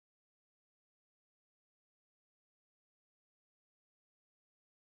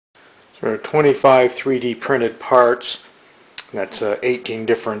There are 25 3D printed parts. That's 18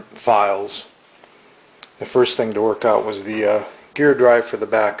 different files. The first thing to work out was the gear drive for the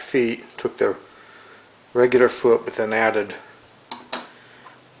back feet. Took the regular foot but then added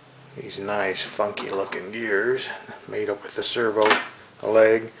these nice funky looking gears made up with the servo, the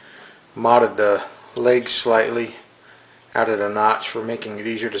leg. Modded the legs slightly, added a notch for making it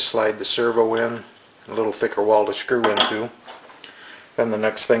easier to slide the servo in, a little thicker wall to screw into. Then the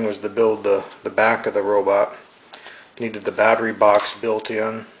next thing was to build the back of the robot. Needed the battery box built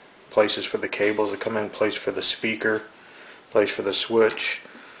in, places for the cables to come in, place for the speaker, place for the switch,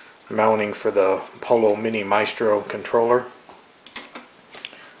 mounting for the Pololu Mini Maestro controller.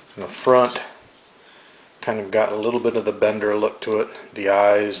 In the front, kind of got a little bit of the bender look to it, the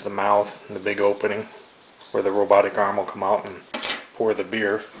eyes, the mouth, and the big opening where the robotic arm will come out and pour the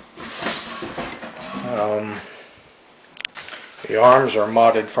beer. The arms are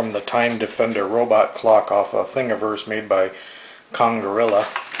modded from the Time Defender robot clock off a Thingiverse made by Kongorilla,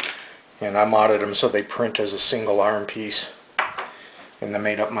 and I modded them so they print as a single arm piece, and I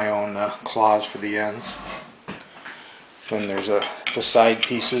made up my own claws for the ends. Then there's the side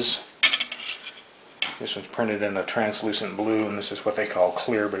pieces. This one's printed in a translucent blue, and this is what they call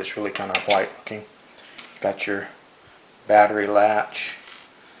clear, but it's really kind of white looking. Got your battery latch,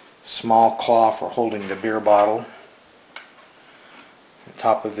 small claw for holding the beer bottle, the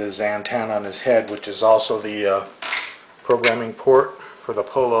top of his antenna on his head, which is also the programming port for the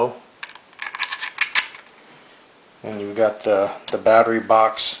Pololu. And you've got the battery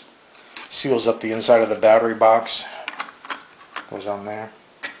box, seals up the inside of the battery box, goes on there.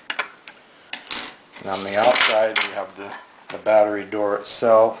 And on the outside you have the battery door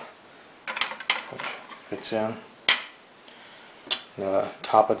itself, which fits in. The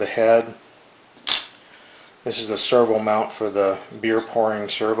top of the head. This is the servo mount for the beer pouring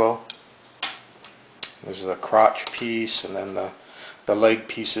servo. This is a crotch piece, and then the leg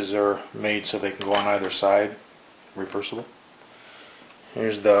pieces are made so they can go on either side, reversible.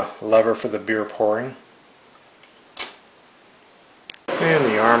 Here's the lever for the beer pouring. And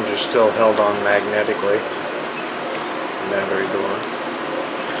the arms are still held on magnetically. Battery door.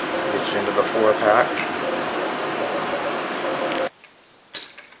 Gets into the 4-pack.